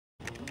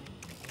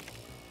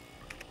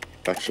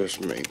Access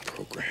main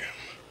program.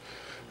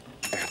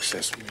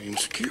 Access main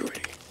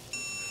security.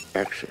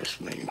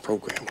 Access main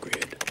program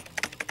grid.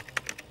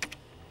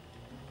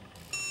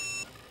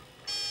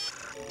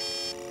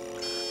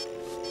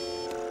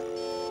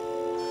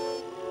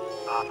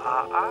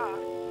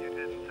 You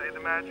didn't say the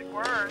magic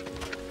word.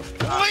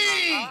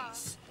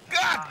 Please!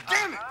 God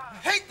damn it! I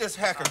hate this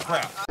hacker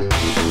crap.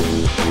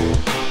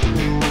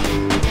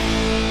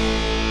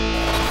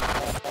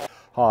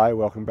 Hi,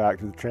 welcome back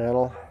to the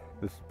channel.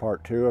 This is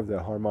part 2 of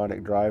the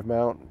harmonic drive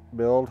mount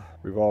build.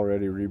 We've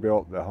already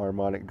rebuilt the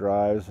harmonic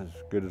drives as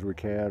good as we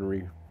can,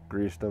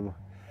 re-greased them,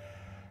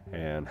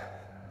 and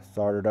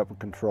started up a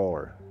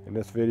controller. In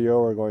this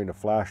video we're going to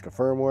flash the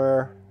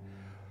firmware,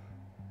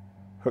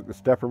 hook the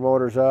stepper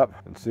motors up,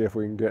 and see if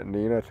we can get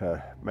Nina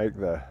to make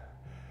the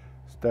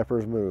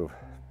steppers move.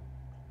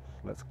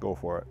 Let's go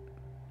for it.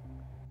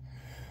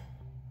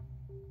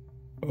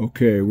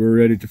 Okay, we're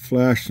ready to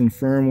flash some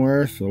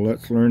firmware, so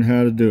let's learn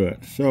how to do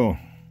it. So,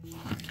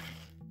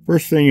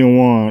 first thing you'll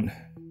want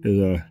is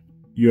a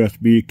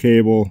USB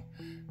cable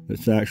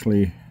that's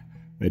actually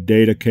a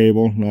data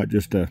cable, not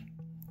just a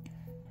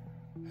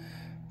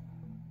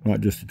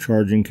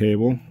charging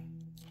cable.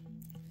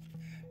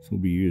 So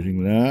we'll be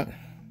using that.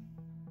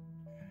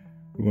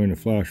 We're going to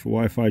flash the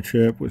Wi-Fi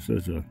chip, which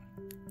is a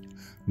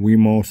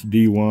Wemos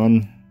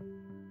D1,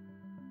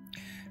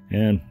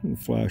 and we'll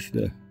flash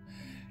the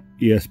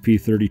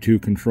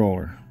ESP32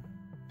 controller.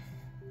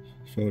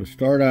 So to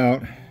start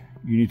out,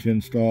 you need to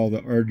install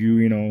the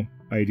Arduino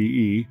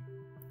IDE,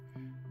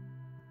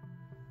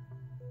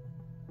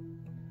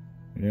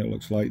 and it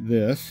looks like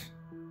this.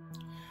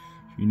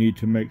 You need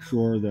to make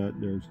sure that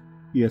there's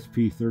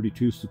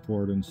ESP32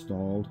 support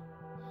installed,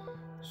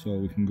 so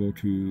we can go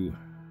to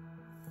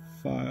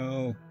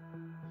File,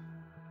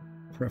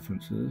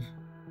 Preferences,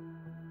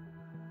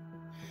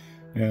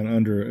 and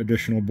under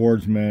Additional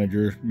Boards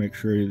Manager, make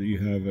sure that you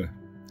have a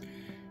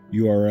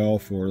URL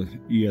for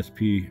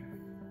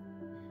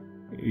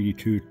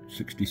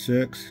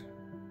ESP8266.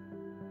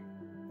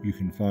 You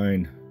can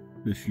find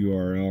this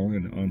URL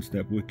in the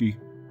OnStep wiki.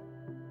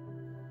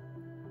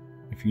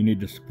 If you need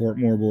to support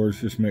more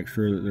boards, just make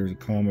sure that there's a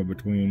comma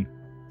between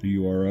the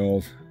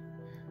URLs.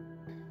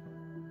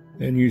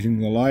 Then using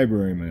the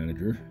library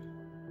manager,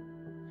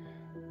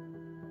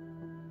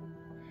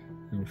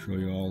 it'll show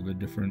you all the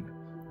different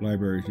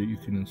libraries that you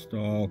can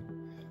install.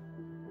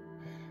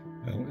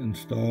 I'll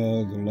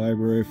install the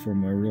library for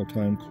my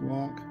real-time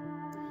clock.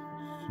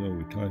 So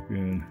we type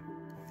in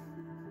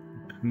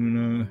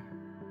Kuna.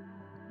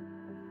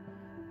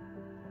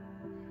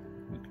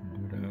 We can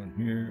go down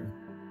here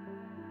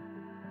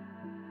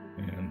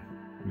and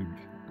we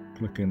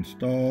click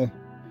install.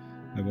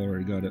 I've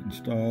already got it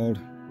installed.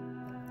 You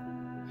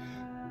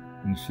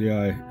can see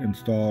I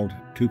installed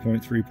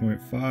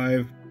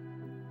 2.3.5.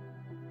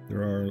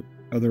 There are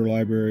other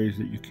libraries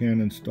that you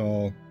can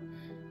install.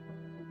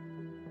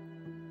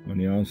 On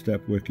the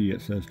OnStep wiki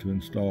it says to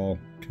install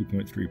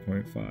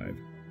 2.3.5.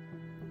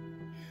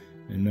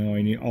 And now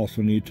I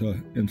also need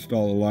to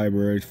install the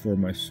libraries for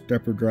my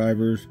stepper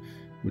drivers,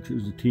 which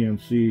is the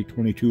TMC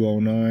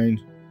 2209.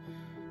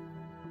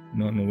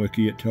 Not in the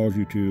wiki, it tells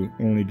you to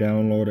only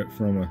download it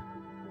from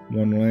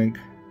one link.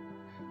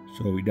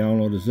 So we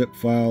download a zip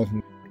file,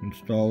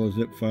 install a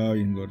zip file.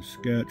 You can go to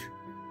Sketch,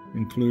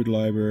 Include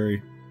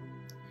Library,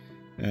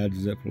 Add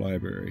Zip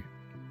Library.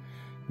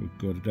 We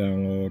go to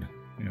Download,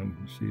 and we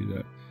can see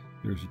that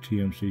there's a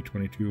TMC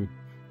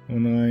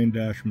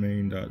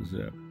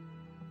 2209-main.zip.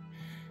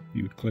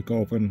 You would click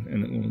open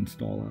and it will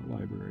install that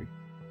library.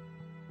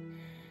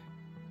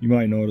 You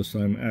might notice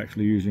I'm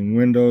actually using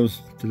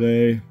Windows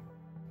today.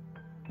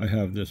 I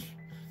have this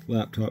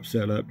laptop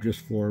set up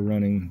just for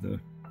running the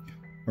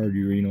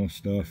Arduino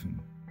stuff and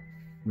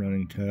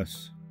running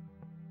tests.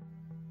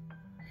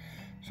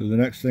 So the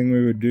next thing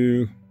we would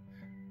do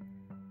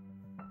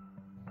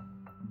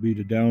would be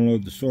to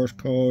download the source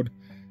code.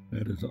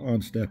 That is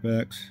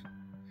OnStepX.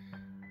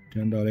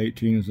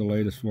 10.18 is the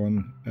latest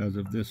one as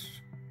of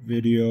this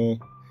video.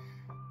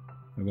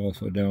 I've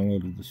also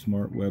downloaded the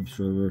Smart Web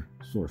Server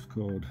source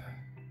code.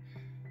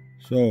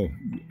 So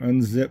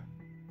unzip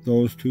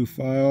those two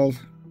files,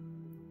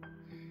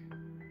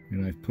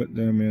 and I've put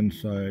them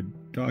inside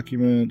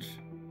Documents,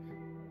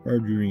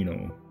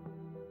 Arduino.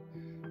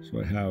 So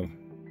I have,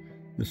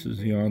 this is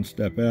the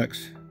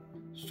OnStepX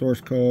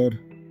source code,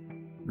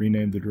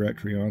 renamed the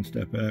directory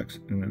OnStepX,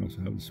 and I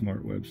also have the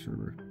Smart Web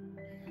Server.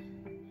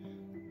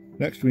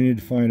 Next we need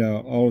to find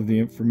out all of the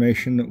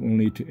information that we'll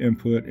need to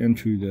input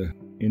into the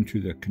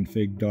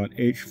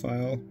config.h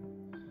file.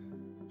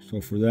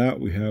 So for that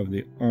we have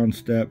the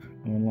OnStep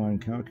online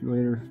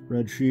calculator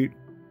spreadsheet.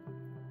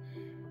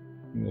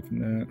 We'll open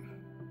that.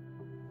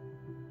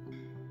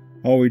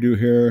 All we do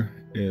here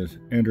is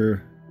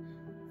enter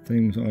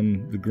things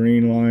on the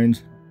green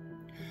lines.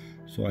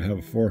 So I have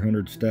a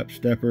 400 step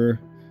stepper,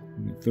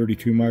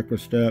 32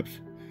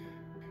 microsteps.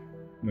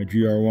 My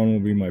GR1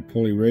 will be my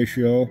pulley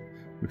ratio,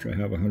 which I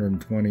have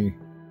 120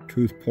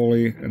 tooth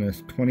pulley and a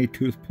 20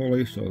 tooth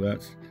pulley, so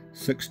that's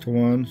 6 to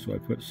 1, so I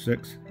put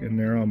 6 in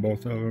there on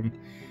both of them.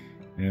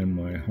 And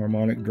my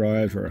harmonic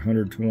drives are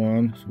 100 to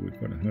 1, so we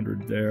put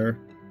 100 there.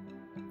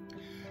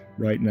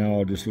 Right now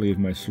I'll just leave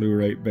my slew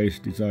rate base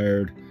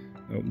desired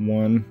at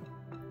 1.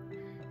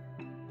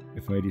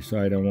 If I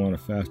decide I want a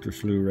faster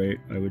slew rate,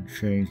 I would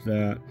change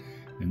that,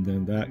 and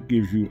then that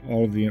gives you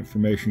all of the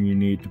information you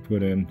need to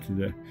put into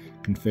the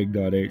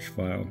config.h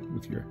file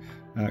with your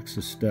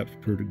axis steps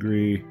per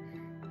degree,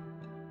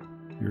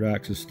 your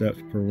axis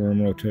steps per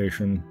worm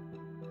rotation,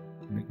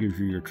 and it gives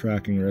you your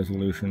tracking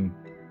resolution.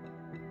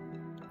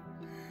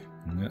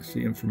 And that's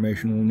the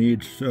information we'll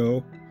need.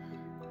 So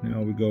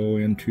now we go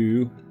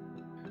into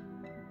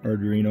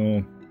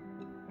Arduino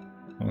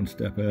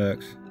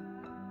OnStepX,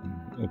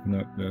 and open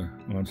up the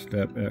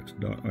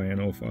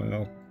OnStepX.ini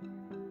file,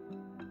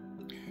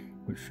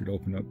 which should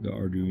open up the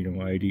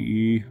Arduino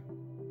IDE.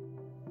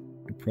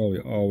 You probably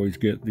always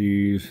get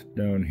these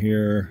down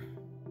here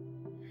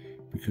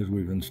because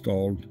we've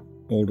installed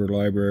older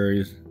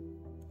libraries.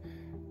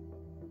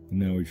 And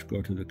now we just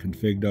go to the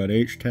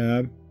config.h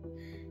tab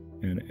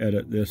and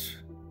edit this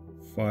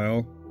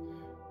file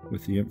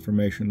with the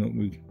information that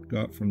we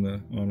got from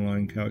the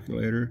online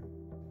calculator.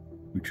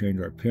 We change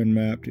our pin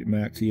map to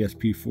max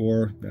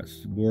ESP4.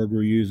 That's the board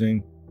we're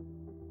using.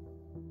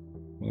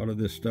 A lot of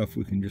this stuff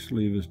we can just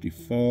leave as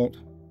default.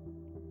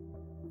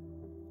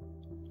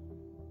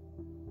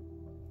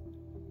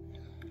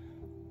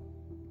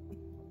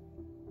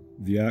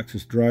 The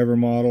axis driver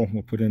model,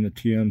 we'll put in the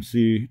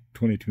TMC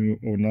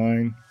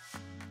 2209.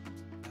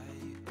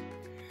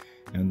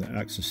 And the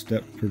axis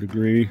step per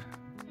degree,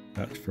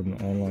 that's from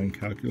the online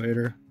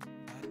calculator.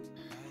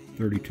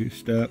 32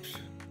 steps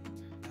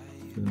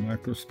for the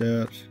micro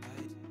steps.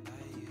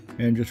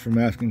 And just from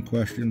asking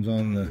questions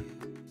on the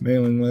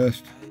mailing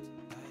list,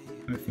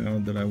 I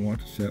found that I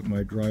want to set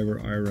my driver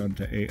iRun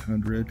to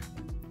 800.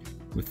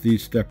 With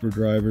these stepper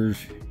drivers,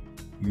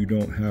 you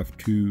don't have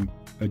to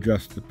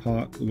adjust the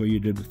pot the way you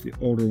did with the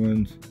older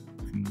ones.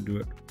 You can do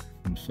it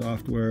from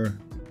software.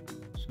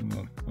 So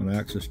on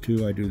axis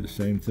 2 I do the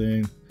same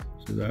thing.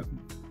 So that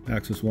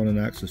axis 1 and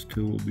axis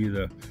 2 will be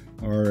the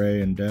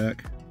RA and DEC.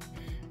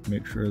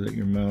 Make sure that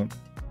your mount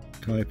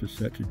type is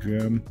set to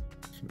GEM,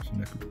 so it's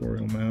an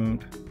equatorial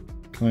mount.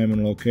 Time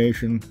and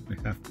location, I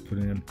have to put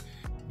in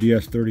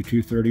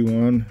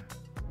DS3231.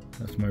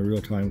 That's my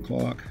real-time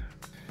clock.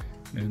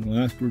 And the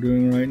last we're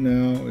doing right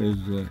now is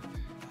the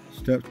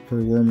steps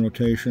per worm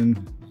rotation,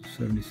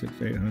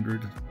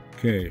 76800.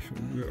 Okay, so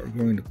we are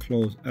going to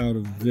close out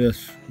of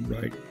this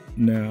right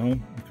now,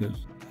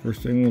 because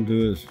first thing we'll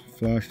do is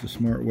flash the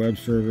smart web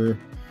server,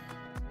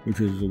 which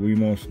is the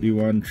Wemos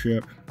D1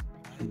 chip.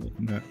 So we'll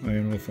open that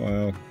INO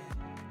file.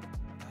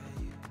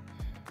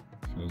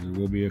 So there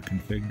will be a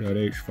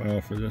config.h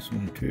file for this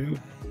one too.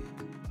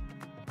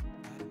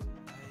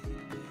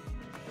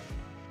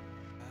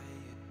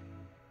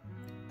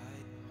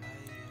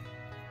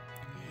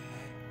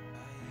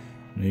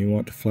 Now you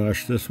want to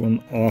flash this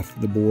one off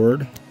the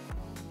board.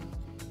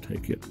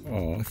 Take it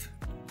off.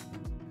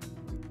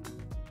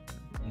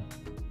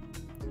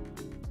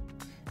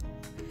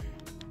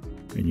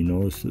 And you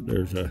notice that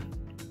there's a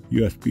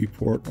USB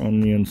port on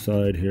the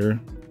inside here.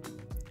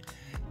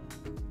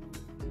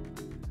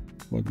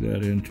 Plug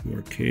that into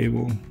our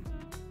cable.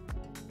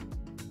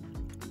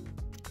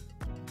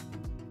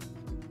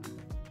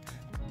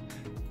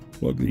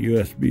 Plug the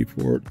USB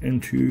port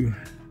into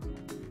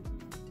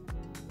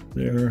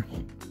there.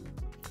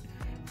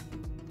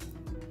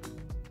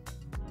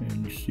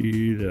 And you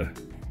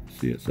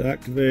see it's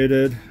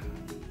activated.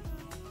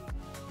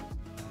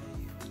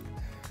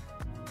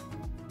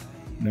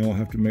 Now I'll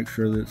have to make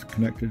sure that it's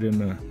connected in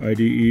the IDE.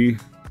 You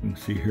can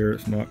see here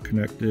it's not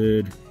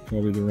connected.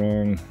 Probably the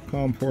wrong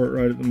COM port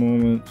right at the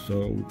moment.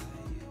 So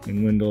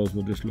in Windows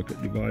we'll just look at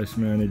Device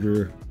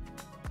Manager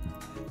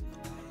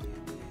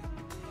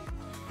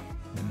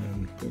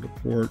and go to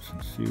ports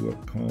and see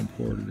what COM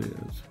port it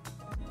is.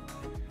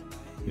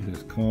 It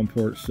is COM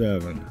port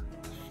 7.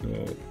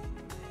 So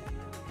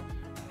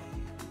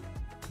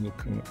we'll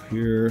come up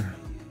here,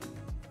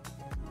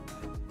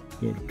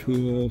 go to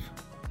Tools,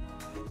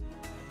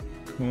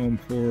 COM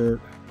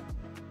port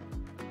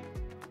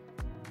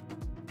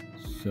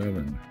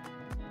 7.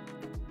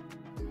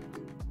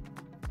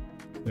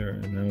 There,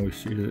 and now we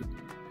see that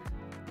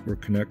we're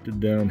connected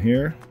down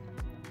here.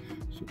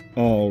 So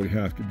all we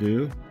have to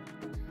do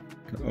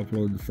to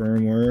upload the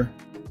firmware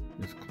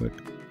is click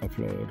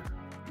Upload.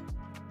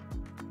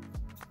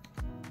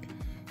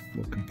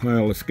 We'll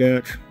compile a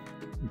sketch.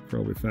 We'll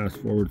probably fast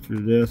forward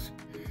through this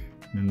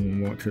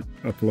and we'll watch it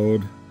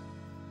upload.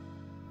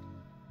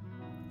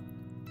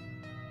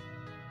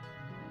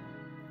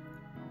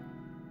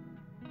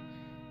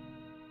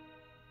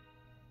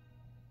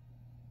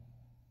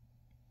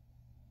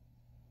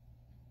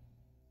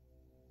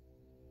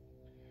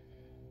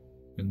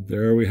 And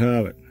there we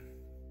have it.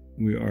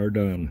 We are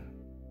done.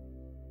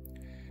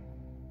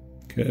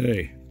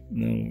 Okay,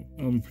 now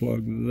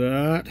unplug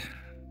that.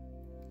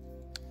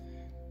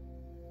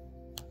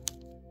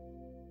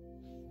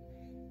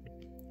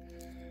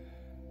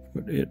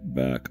 Put it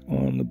back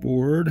on the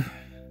board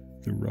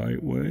the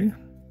right way.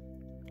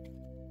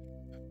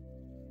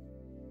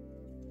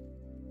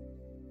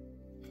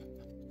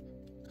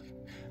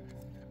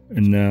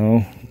 And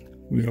now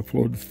we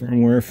upload the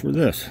firmware for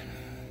this.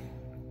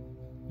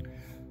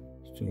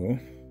 So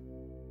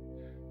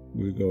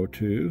we go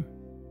to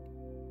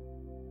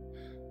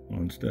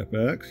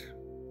OnStepX,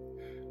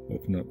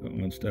 open up the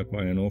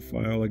OnStep.ino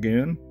file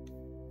again,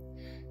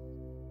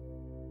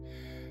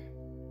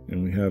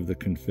 and we have the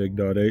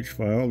config.h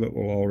file that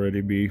will already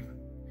be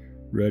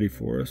ready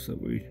for us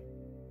that we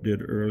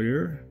did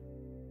earlier.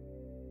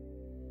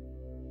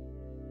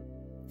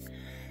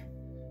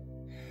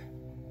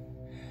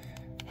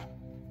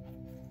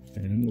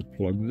 And we'll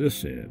plug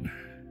this in.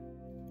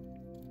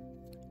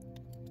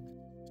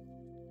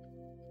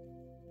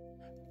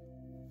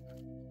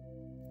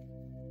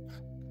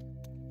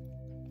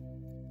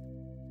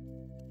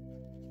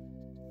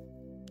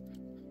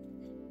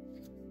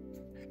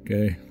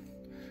 Okay.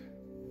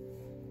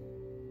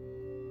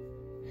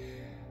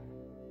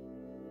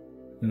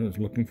 And I was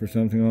looking for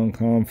something on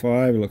COM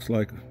 5. It looks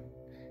like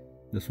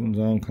this one's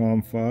on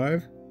COM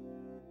 5.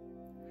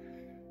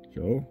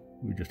 So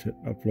we just hit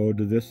upload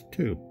to this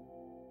too.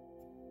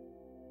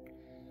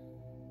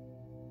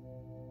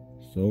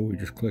 So we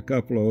just click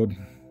upload.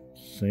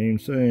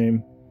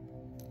 Same.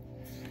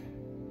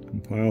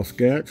 Compile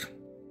sketch.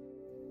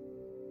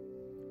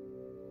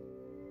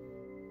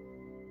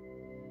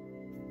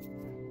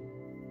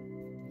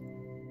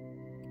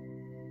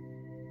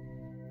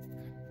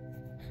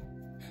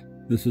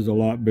 This is a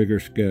lot bigger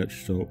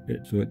sketch, so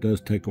it does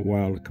take a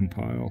while to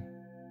compile.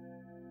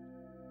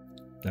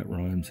 That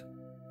rhymes.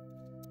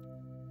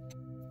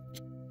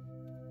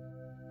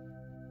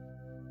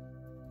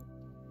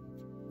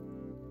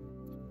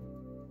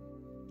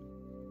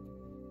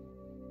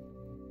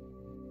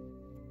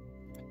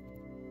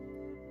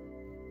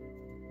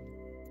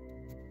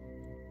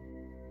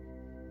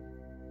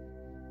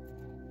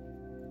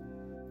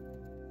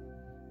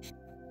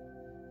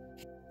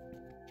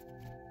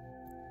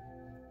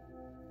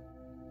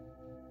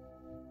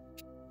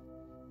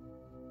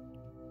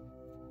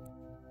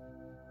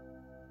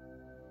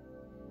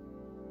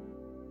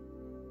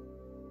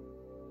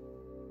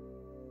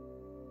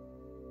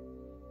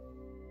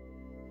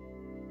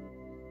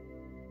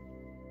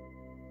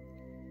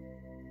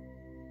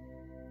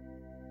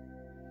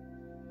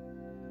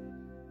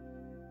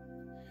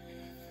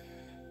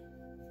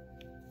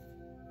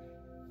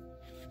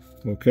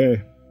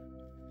 Okay,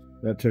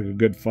 that took a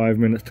good 5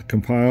 minutes to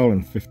compile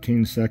and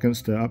 15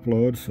 seconds to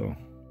upload, so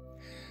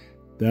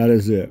that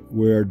is it.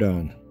 We're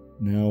done.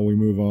 Now we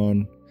move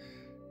on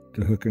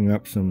to hooking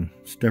up some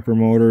stepper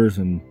motors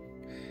and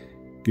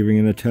giving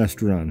it a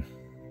test run.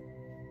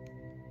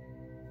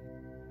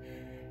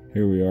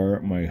 Here we are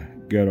at my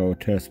ghetto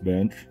test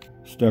bench.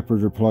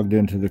 Steppers are plugged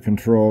into the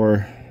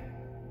controller.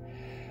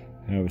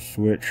 I have a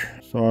switch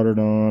soldered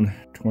on,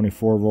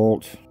 24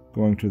 volts.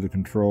 Going to the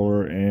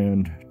controller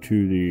and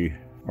to the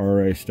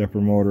RA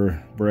stepper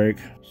motor brake,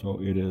 so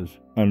it is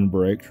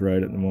unbraked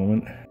right at the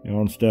moment. The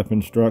OnStep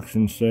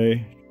instructions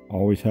say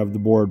always have the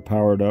board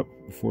powered up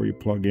before you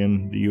plug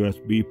in the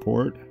USB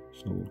port.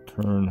 So we'll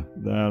turn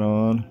that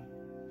on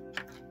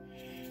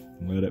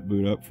and let it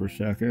boot up for a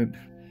second.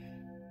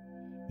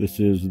 This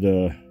is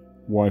the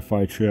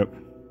Wi-Fi chip.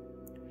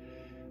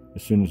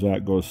 As soon as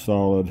that goes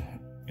solid,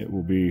 it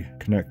will be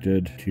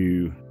connected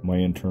to my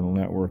internal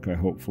network,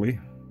 hopefully.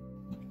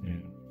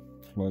 And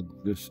plug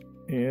this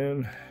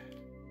in.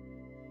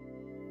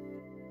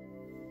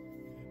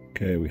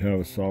 Okay, we have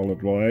a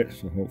solid light,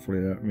 so hopefully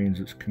that means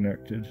it's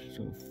connected.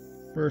 So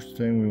first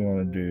thing we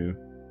want to do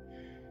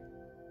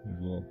is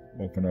we'll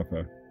open up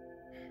a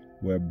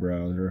web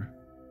browser.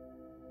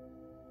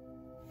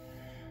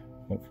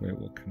 Hopefully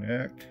it will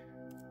connect.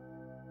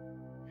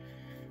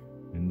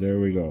 And there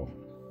we go.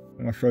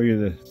 I'll show you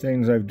the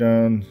things I've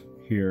done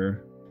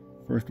here.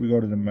 First we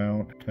go to the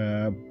Mount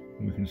tab.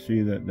 We can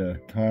see that the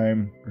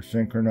time are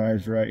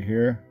synchronized right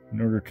here.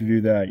 In order to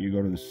do that, you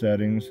go to the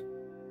settings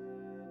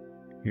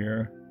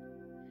here.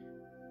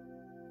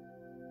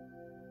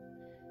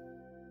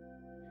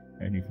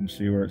 And you can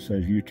see where it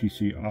says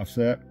UTC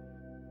offset.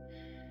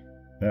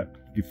 That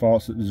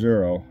defaults at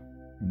 0,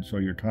 and so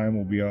your time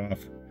will be off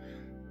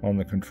on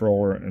the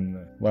controller and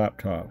the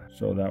laptop.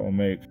 So that will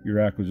make your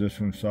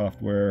acquisition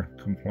software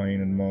complain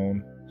and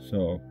moan.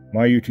 So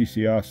my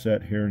UTC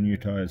offset here in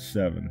Utah is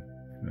 7.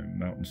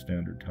 Mountain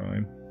Standard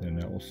Time, then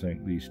that will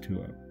sync these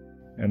two up.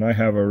 And I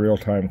have a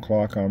real-time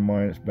clock on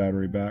mine. It's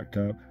battery backed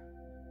up.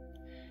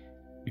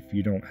 If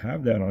you don't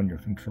have that on your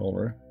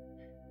controller,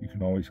 you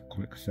can always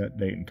click set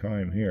date and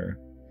time here,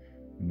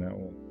 and that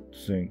will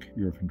sync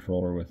your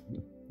controller with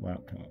the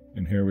laptop.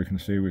 And here we can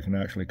see we can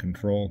actually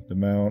control the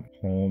mount,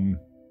 home,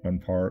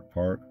 unpark,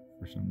 park.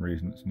 For some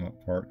reason it's not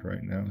parked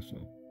right now,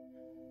 so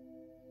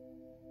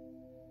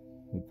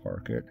we'll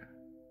park it.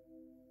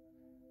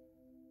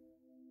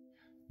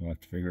 We'll have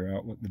to figure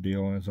out what the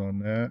deal is on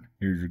that.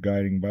 Here's your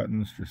guiding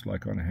buttons, just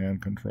like on a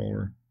hand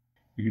controller.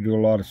 You can do a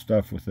lot of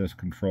stuff with this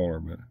controller,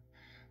 but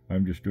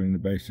I'm just doing the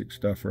basic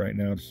stuff right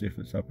now to see if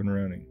it's up and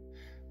running.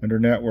 Under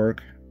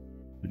network,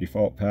 the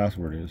default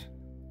password is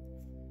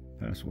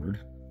password.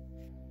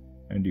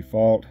 And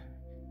default,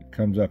 it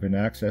comes up in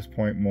access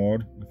point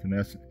mode with an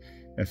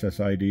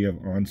SSID of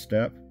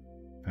OnStep.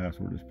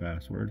 Password is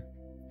password.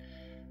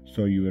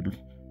 So you would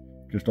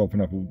just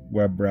open up a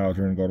web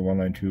browser and go to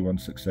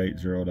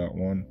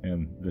 192.168.0.1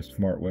 and this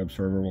smart web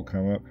server will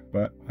come up.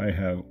 But I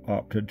have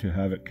opted to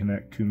have it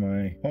connect to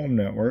my home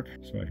network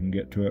so I can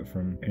get to it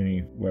from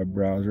any web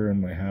browser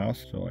in my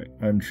house. So I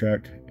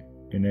unchecked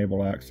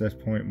enable access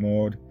point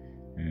mode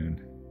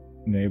and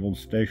enabled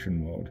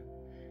station mode.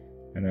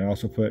 And I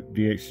also put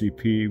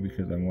DHCP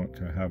because I want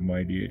to have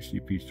my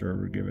DHCP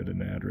server give it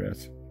an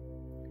address.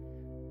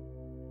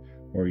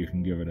 Or you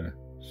can give it a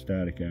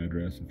static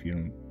address if you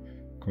don't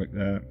click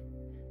that.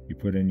 You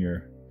put in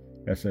your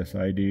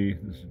SSID.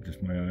 This is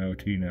just my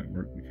IoT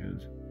network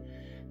because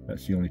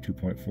that's the only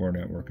 2.4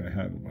 network I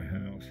have at my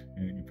house.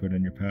 And you put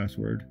in your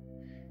password.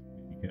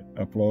 You hit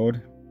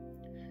upload.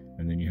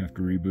 And then you have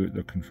to reboot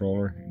the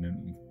controller and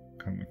then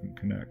come up and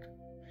connect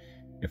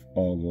if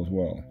all goes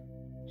well.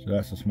 So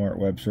that's the smart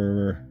web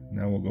server.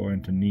 Now we'll go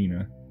into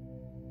Nina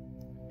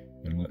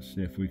and let's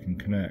see if we can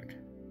connect.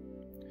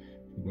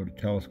 We'll go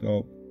to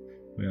telescope.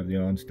 We have the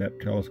OnStep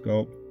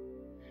telescope.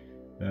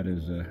 That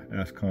is a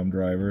ASCOM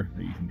driver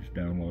that you can just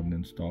download and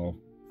install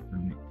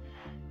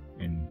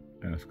in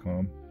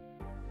ASCOM.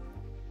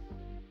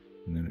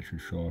 And then it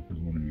should show up as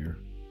one of your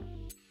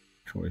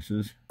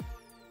choices.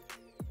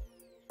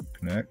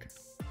 Connect.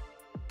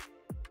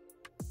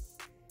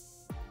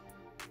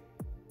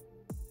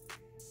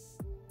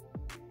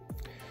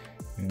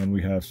 And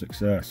we have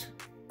success.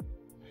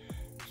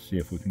 Let's see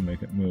if we can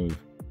make it move.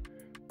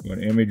 Go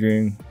to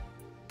imaging.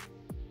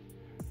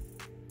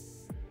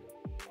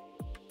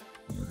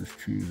 I'll just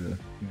choose a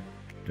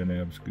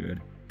Deneb's good.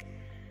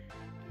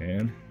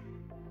 And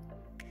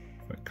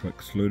if I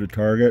click slew to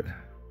target,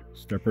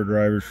 stepper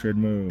driver should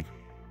move.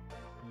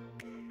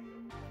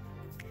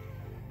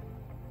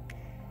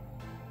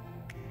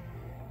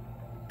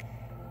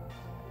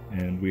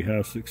 And we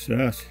have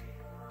success.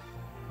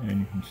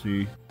 And you can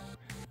see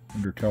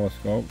under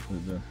telescope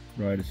with the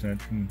ride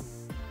ascension,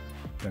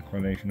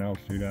 declination,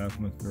 altitude,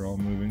 azimuth, they're all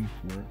moving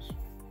towards.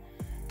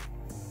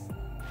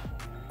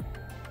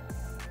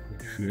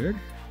 It should.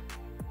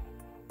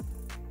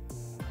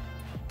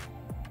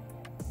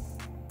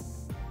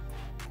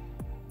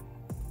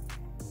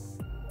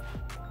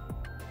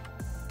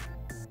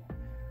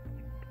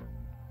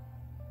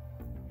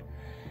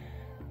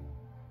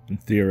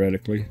 And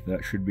theoretically,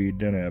 that should be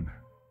Deneb.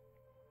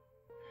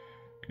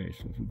 Okay,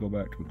 so if we go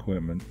back to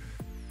equipment.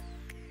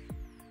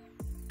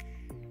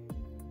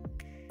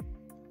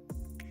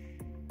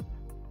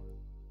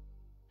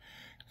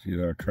 See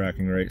our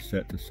tracking rate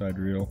set to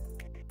sidereal.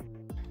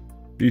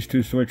 These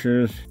two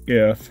switches,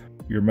 if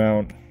your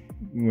mount,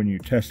 when you're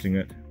testing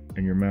it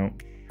and your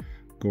mount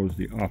goes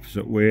the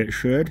opposite way it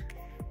should,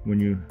 when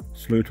you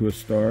slew to a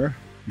star,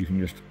 you can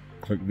just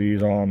click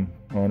these on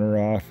or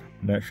off.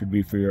 And that should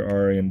be for your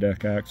RA and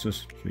deck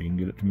axis, so you can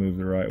get it to move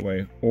the right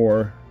way.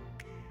 Or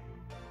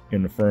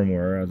in the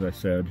firmware, as I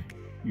said,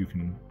 you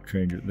can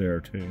change it there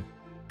too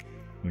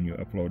when you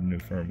upload new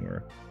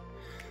firmware.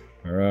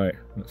 Alright,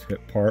 let's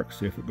hit park,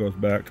 see if it goes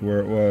back to where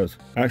it was.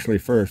 Actually,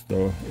 first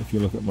though, if you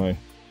look at my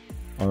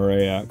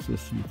RA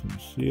axis, you can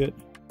see it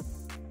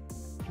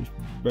just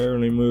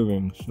barely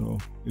moving, so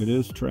it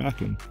is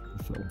tracking,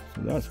 so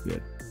that's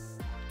good.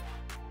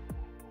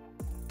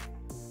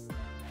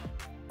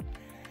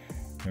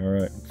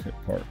 Alright, let's hit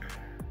park.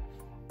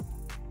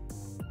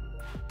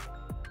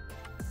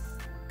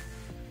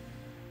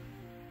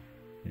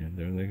 And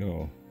there they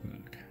go.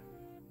 Back.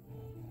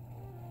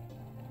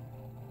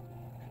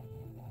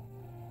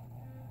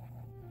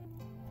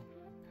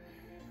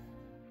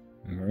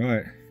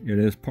 Alright, it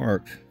is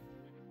parked.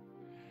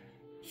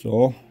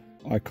 So,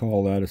 I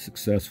call that a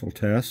successful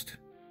test.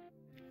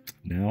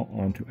 Now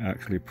on to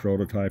actually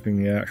prototyping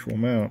the actual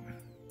mount.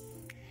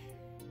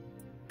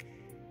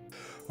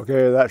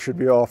 Okay, that should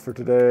be all for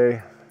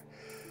today.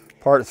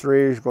 Part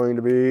 3 is going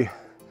to be,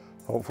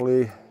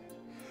 hopefully,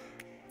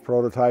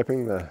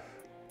 prototyping the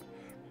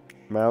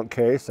mount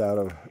case out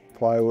of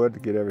plywood to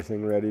get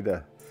everything ready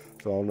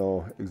so I'll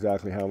know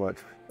exactly how much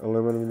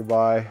aluminum to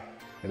buy.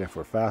 And if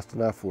we're fast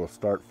enough, we'll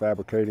start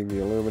fabricating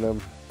the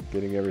aluminum,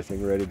 getting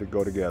everything ready to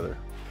go together.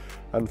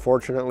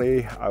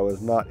 Unfortunately, I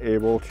was not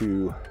able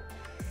to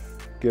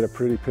get a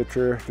pretty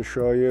picture to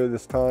show you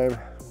this time.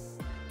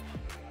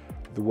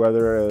 The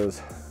weather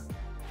has,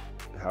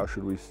 how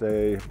should we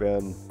say,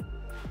 been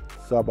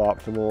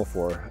suboptimal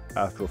for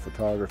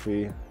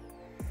astrophotography.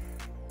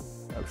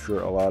 I'm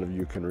sure a lot of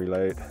you can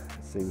relate.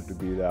 It seems to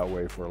be that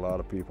way for a lot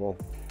of people.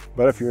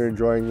 But if you're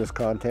enjoying this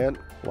content,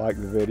 like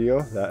the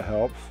video, that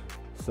helps.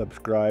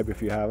 Subscribe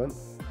if you haven't,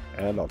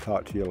 and I'll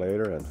talk to you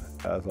later, and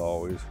as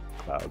always,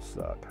 clouds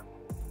suck.